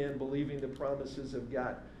one man believing the promises of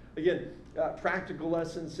God. Again, practical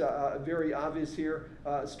lessons, very obvious here.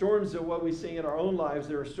 Storms are what we see in our own lives.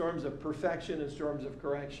 There are storms of perfection and storms of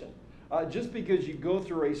correction. Just because you go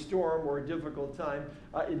through a storm or a difficult time,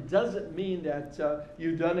 it doesn't mean that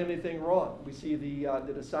you've done anything wrong. We see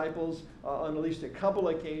the disciples on at least a couple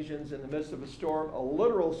occasions in the midst of a storm, a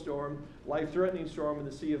literal storm, life-threatening storm in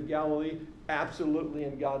the Sea of Galilee, absolutely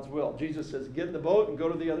in God's will. Jesus says, get in the boat and go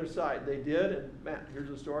to the other side. They did, and man, here's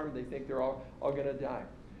a storm. They think they're all going to die.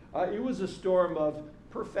 It was a storm of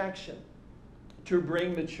perfection to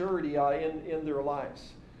bring maturity in their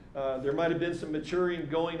lives. There might have been some maturing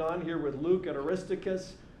going on here with Luke and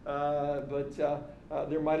Aristarchus, but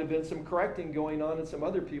there might have been some correcting going on in some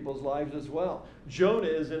other people's lives as well. Jonah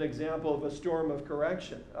is an example of a storm of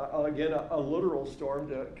correction. Again, a literal storm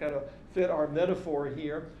to kind of fit our metaphor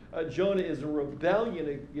here. Jonah is in rebellion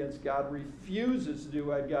against God, refuses to do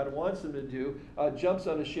what God wants him to do, jumps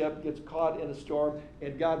on a ship, gets caught in a storm,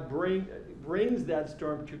 and God brings that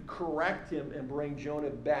storm to correct him and bring Jonah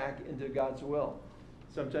back into God's will.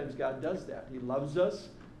 Sometimes God does that. He loves us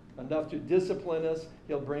enough to discipline us.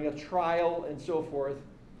 He'll bring a trial and so forth.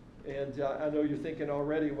 And I know you're thinking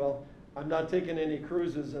already, well, I'm not taking any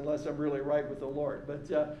cruises unless I'm really right with the Lord.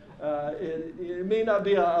 But it may not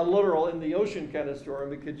be a literal in the ocean kind of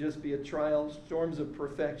storm. It could just be a trial, storms of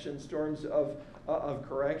perfection, storms of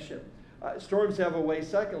correction. Storms have a way,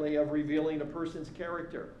 secondly, of revealing a person's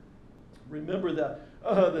character. Remember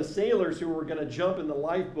the sailors who were going to jump in the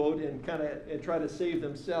lifeboat and kind of try to save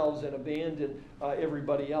themselves and abandon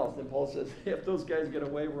everybody else. And Paul says, if those guys get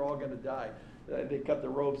away, we're all going to die. They cut the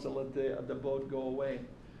ropes and let the boat go away.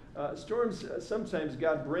 Storms sometimes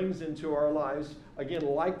God brings into our lives, again,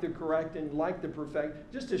 like the correcting, like the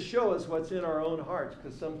perfect, just to show us what's in our own hearts,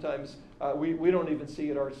 because sometimes we don't even see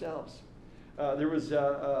it ourselves. There was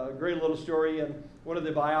a great little story in one of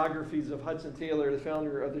the biographies of Hudson Taylor, the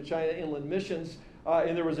founder of the China Inland Missions,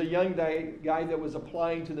 and there was a young guy that was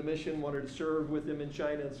applying to the mission, wanted to serve with him in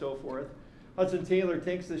China and so forth. Hudson Taylor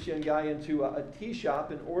takes this young guy into a tea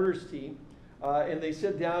shop and orders tea, and they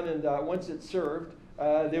sit down, and once it's served,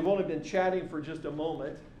 they've only been chatting for just a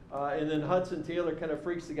moment, and then Hudson Taylor kind of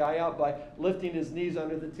freaks the guy out by lifting his knees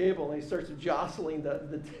under the table, and he starts jostling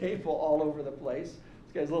the table all over the place.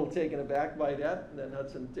 This guy's a little taken aback by that, and then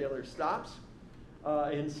Hudson Taylor stops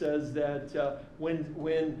and says that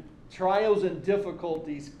when trials and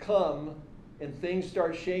difficulties come and things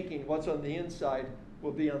start shaking, what's on the inside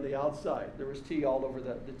will be on the outside. There was tea all over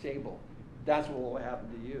the table. That's what will happen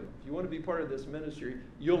to you. If you want to be part of this ministry,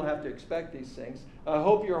 you'll have to expect these things. I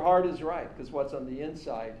hope your heart is right, because what's on the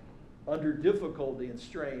inside, under difficulty and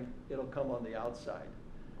strain, it'll come on the outside.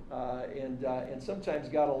 And sometimes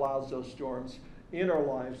God allows those storms in our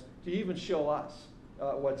lives to even show us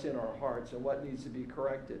what's in our hearts and what needs to be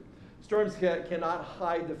corrected. Storms cannot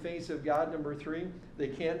hide the face of God, number 3. They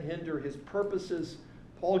can't hinder his purposes.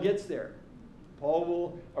 Paul gets there. Paul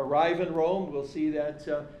will arrive in Rome. We'll see that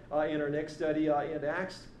in our next study in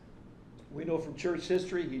Acts. We know from church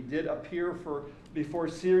history he did appear before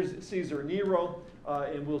Caesar Nero,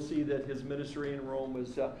 and we'll see that his ministry in Rome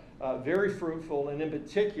was very fruitful, and in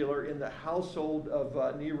particular in the household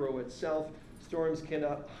of Nero itself. Storms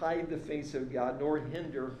cannot hide the face of God nor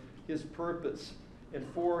hinder his purpose. And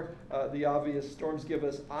for the obvious, storms give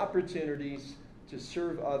us opportunities to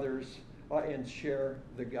serve others and share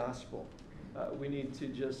the gospel. We need to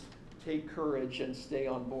just take courage and stay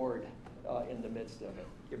on board in the midst of it.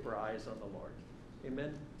 Keep our eyes on the Lord.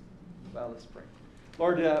 Amen? Well, let's pray.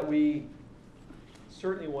 Lord, we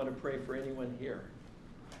certainly want to pray for anyone here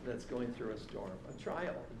that's going through a storm, a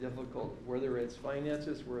trial, difficult, whether it's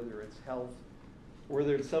finances, whether it's health,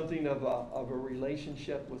 whether it's something of a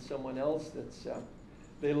relationship with someone else that's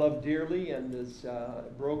they love dearly and is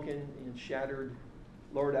broken and shattered.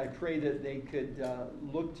 Lord, I pray that they could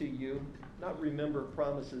look to you, not remember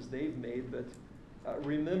promises they've made, but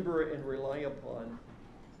remember and rely upon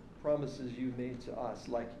promises you made to us,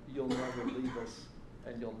 like you'll never leave us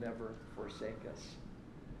and you'll never forsake us.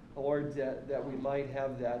 Lord, that we might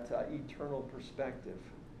have that eternal perspective.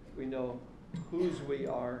 We know whose we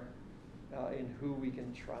are and who we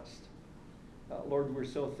can trust. Lord, we're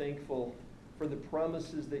so thankful for the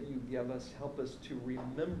promises that you give us. Help us to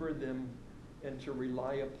remember them and to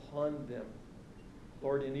rely upon them.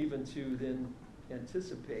 Lord, and even to then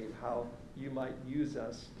anticipate how you might use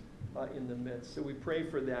us in the midst. So we pray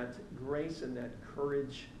for that grace and that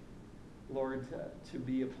courage, Lord, to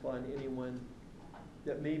be upon anyone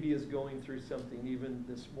that maybe is going through something even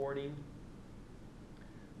this morning.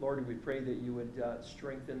 Lord, we pray that you would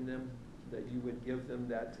strengthen them, that you would give them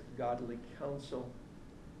that godly counsel.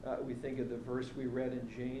 We think of the verse we read in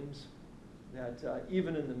James, that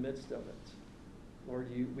even in the midst of it, Lord,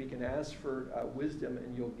 we can ask for wisdom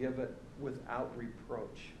and you'll give it without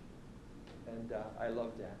reproach. And I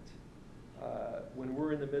love that. When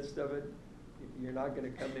we're in the midst of it, you're not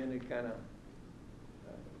going to come in and kind of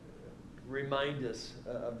remind us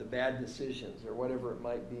of the bad decisions or whatever it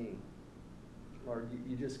might be. Lord,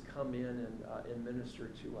 you just come in and minister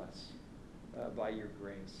to us by your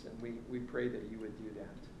grace. And we pray that you would do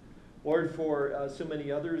that. Lord, for so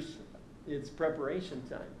many others, it's preparation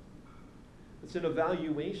time. It's an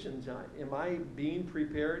evaluation time. Am I being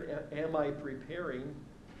prepared? Am I preparing?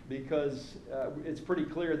 Because it's pretty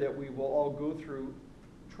clear that we will all go through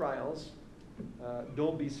trials.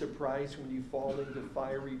 Don't be surprised when you fall into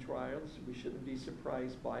fiery trials. We shouldn't be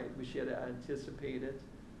surprised by it. We should anticipate it.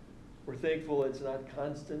 We're thankful it's not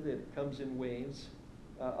constant. It comes in waves.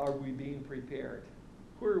 Are we being prepared?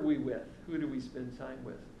 Who are we with? Who do we spend time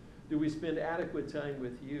with? Do we spend adequate time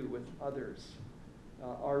with you, with others?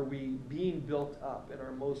 Are we being built up in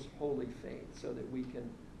our most holy faith so that we can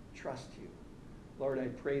trust you? Lord, I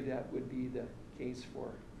pray that would be the case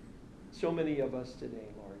for so many of us today,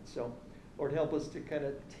 Lord. So, Lord, help us to kind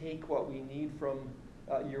of take what we need from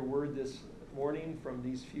your word this morning, from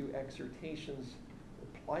these few exhortations,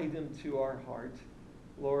 apply them to our heart,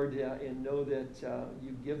 Lord, and know that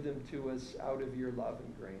you give them to us out of your love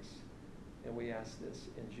and grace. And we ask this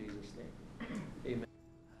in Jesus' name. Amen.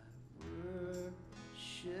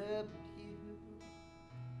 Worship you,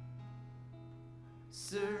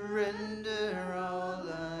 surrender all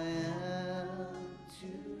I am to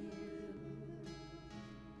you,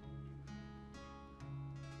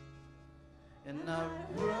 and I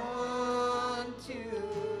run to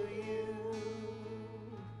you,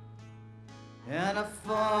 and I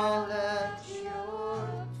fall at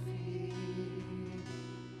your feet.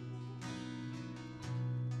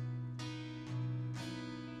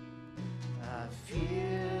 I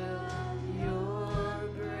feel your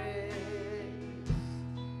grace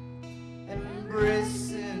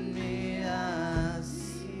embracing me. I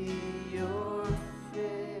see your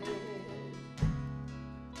face.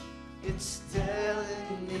 It's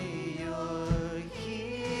telling me you're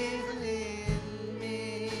healing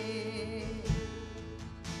me,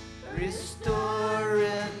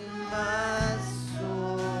 restoring my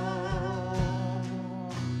soul.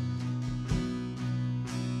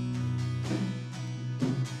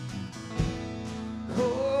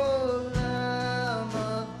 Oh, Lamb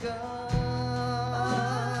of God,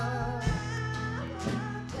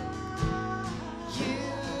 you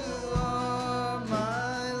are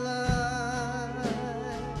my life.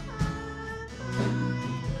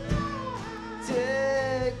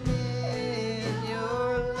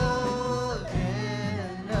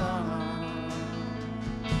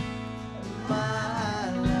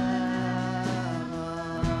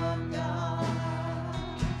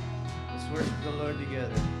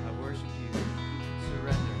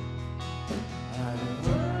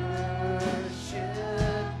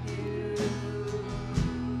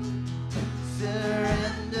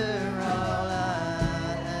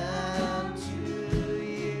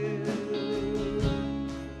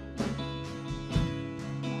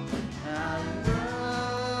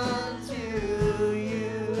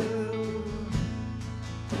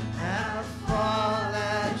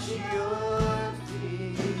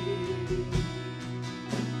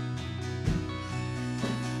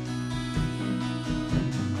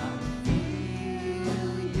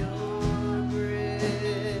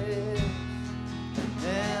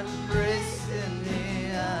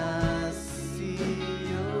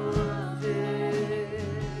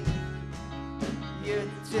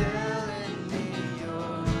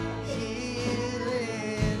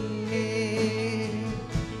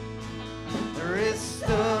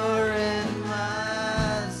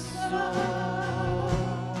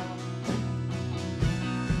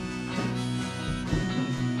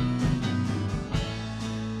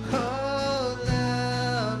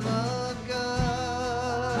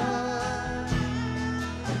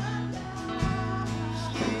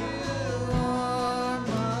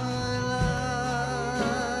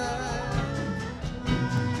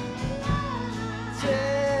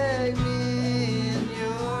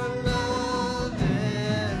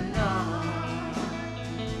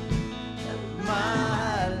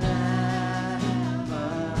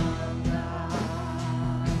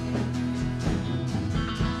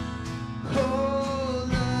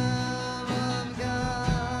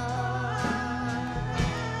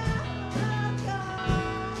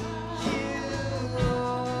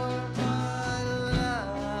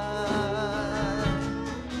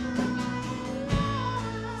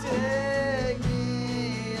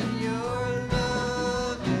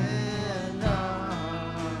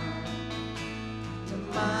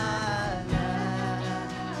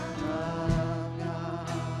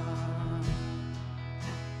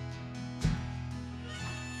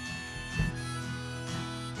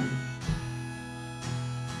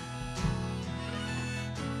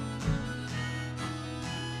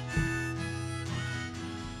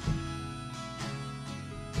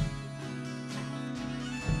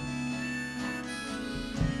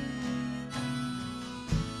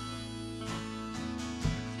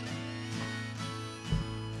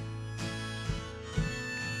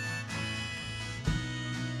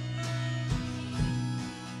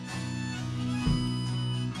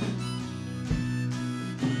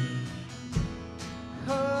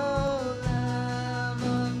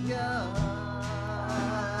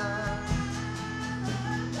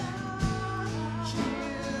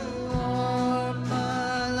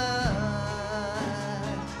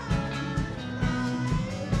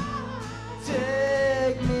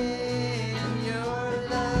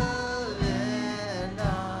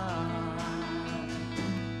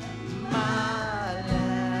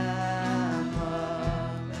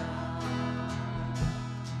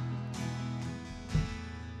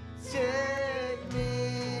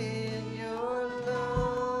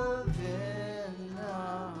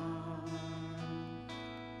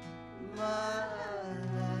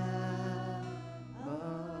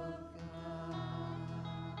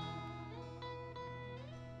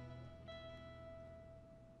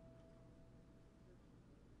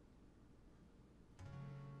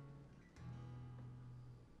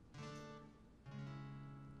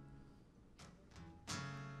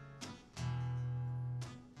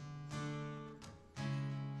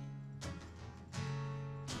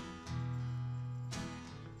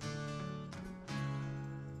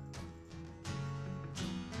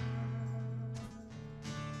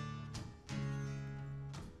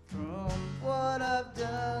 I've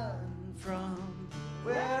done, from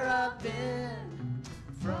where I've been,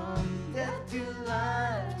 from death to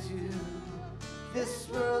life to this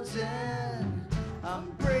world's end.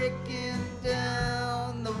 I'm breaking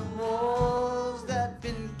down the walls that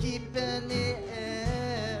been keeping me in.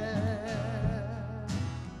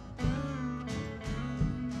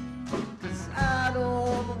 'Cause I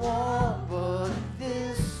don't want what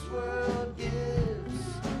this world gives.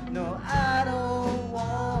 No, I don't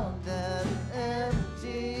want that emptiness.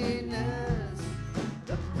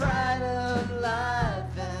 The pride of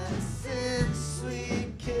life and sin's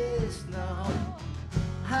sweet kiss. No,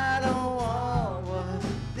 I don't want what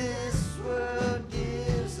this world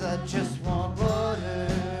gives. I just want water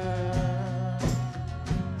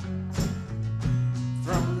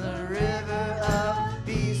from the river of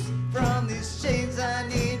peace. From these chains I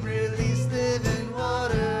need release, living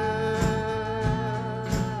water.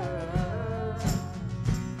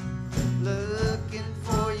 Looking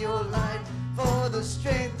for your light, for the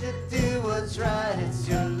strength to do what's right. It's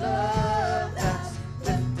your love that's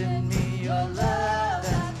lifting me, your love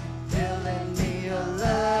that's filling me, your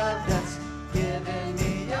love that's giving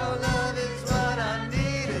me. Your love is what I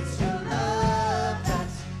need. It's your love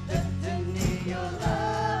that's lifting me, your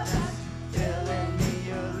love that's filling me,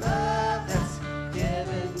 your love that's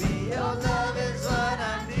giving me. Your love is what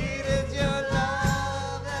I need. It's your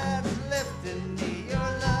love that's lifting me, your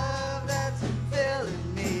love that's filling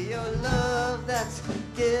me, your love that's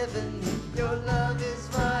giving me. Your love is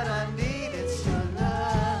what I need. It's your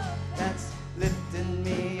love that's lifting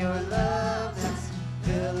me, your love that's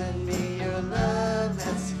filling me, your love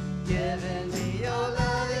that's giving me. Your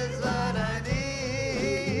love is what I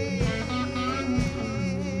need.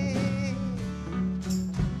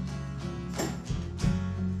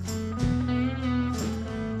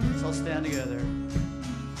 So let's stand together.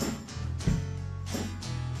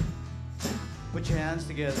 Put your hands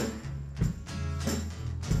together.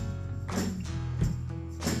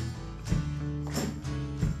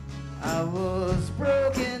 I was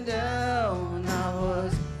broken down, I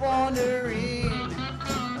was wandering,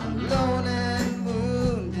 alone and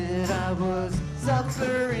wounded, I was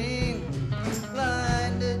suffering.